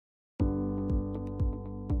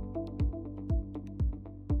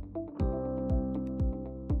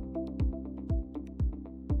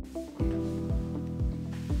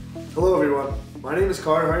Hello everyone, my name is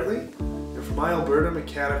Hartley, and for my Alberta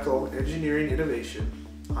Mechanical Engineering Innovation,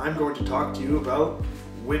 I'm going to talk to you about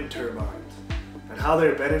wind turbines and how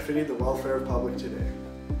they're benefiting the welfare of public today.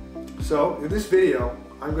 So in this video,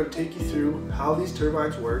 I'm going to take you through how these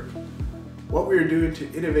turbines work, what we are doing to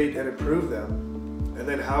innovate and improve them, and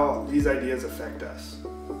then how these ideas affect us.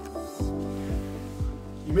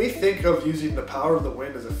 You may think of using the power of the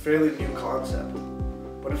wind as a fairly new concept,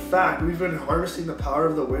 but in fact, we've been harnessing the power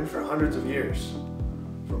of the wind for hundreds of years.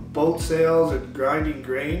 From boat sails and grinding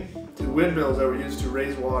grain to windmills that were used to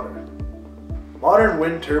raise water. Modern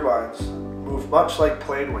wind turbines move much like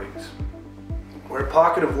plane wings, where a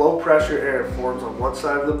pocket of low pressure air forms on one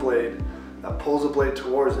side of the blade that pulls the blade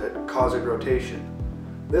towards it, causing rotation.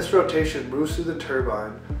 This rotation moves through the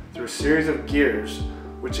turbine through a series of gears,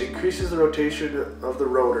 which increases the rotation of the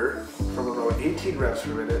rotor from about 18 revs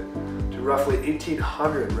per minute to roughly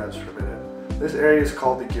 1800 revs per minute. This area is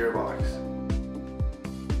called the gearbox.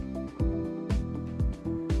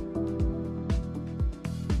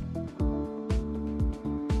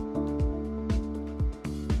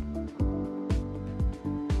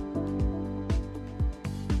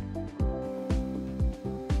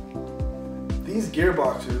 These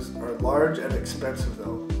gearboxes are large and expensive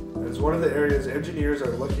though. It is one of the areas engineers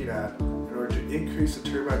are looking at in order to increase the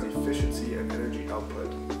turbine's efficiency and energy output.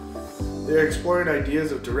 They are exploring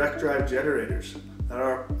ideas of direct drive generators that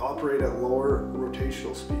operate at lower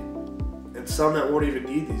rotational speed, and some that won't even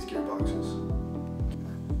need these gearboxes.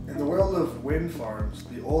 In the world of wind farms,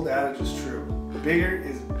 the old adage is true: bigger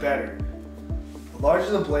is better. The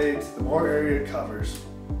larger the blades, the more area it covers,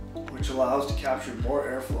 which allows to capture more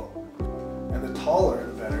airflow. And the taller,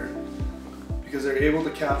 the better, because they're able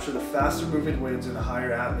to capture the faster moving winds in a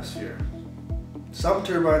higher atmosphere. Some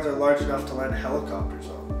turbines are large enough to land helicopters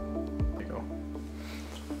on. There you go.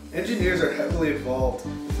 Engineers are heavily involved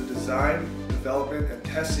with the design, development, and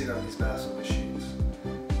testing of these massive machines.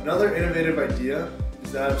 Another innovative idea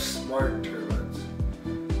is that of smart turbines,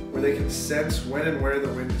 where they can sense when and where the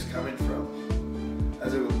wind is coming from,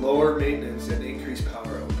 as it would lower maintenance and increase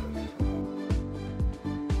power output.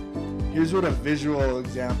 Here's what a visual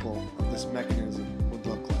example of this mechanism would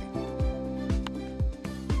look like.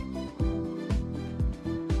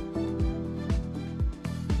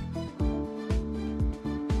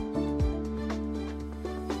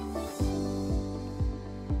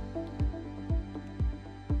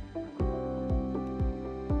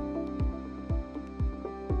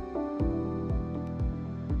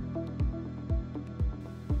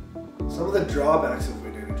 Some of the drawbacks of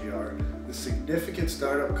wind energy are the significant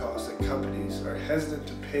startup costs that companies are hesitant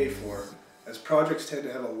to pay for, as projects tend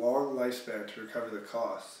to have a long lifespan to recover the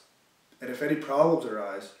costs. And if any problems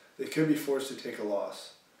arise, they could be forced to take a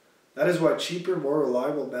loss. That is why cheaper, more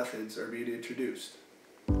reliable methods are being introduced.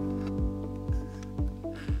 In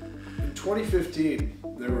 2015,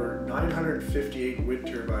 there were 958 wind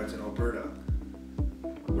turbines in Alberta,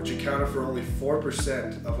 which accounted for only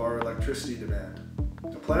 4% of our electricity demand.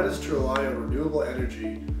 The plan is to rely on renewable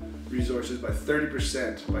energy resources by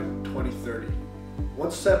 30% by 2030. One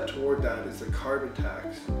step toward that is the carbon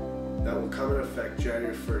tax that will come in effect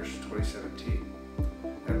January 1st, 2017,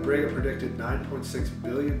 and bring a predicted $9.6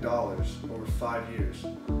 billion over 5 years,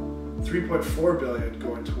 $3.4 billion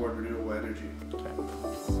going toward renewable energy.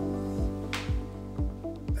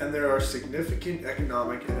 And there are significant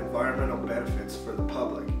economic and environmental benefits for the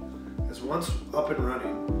public, as once up and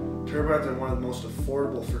running, turbines are one of the most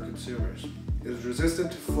affordable for consumers. It is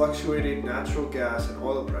resistant to fluctuating natural gas and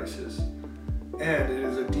oil prices, and it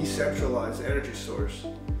is a decentralized energy source,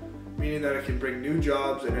 meaning that it can bring new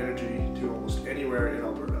jobs and energy to almost anywhere in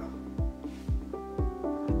Alberta.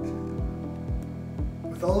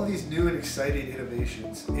 With all of these new and exciting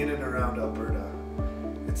innovations in and around Alberta,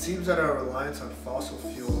 it seems that our reliance on fossil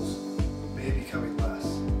fuels may be becoming less.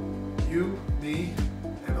 You, me,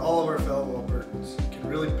 and all of our fellow Albertans can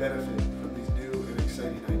really benefit from these new and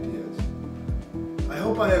exciting ideas. I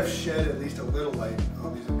hope I have shed at least a little light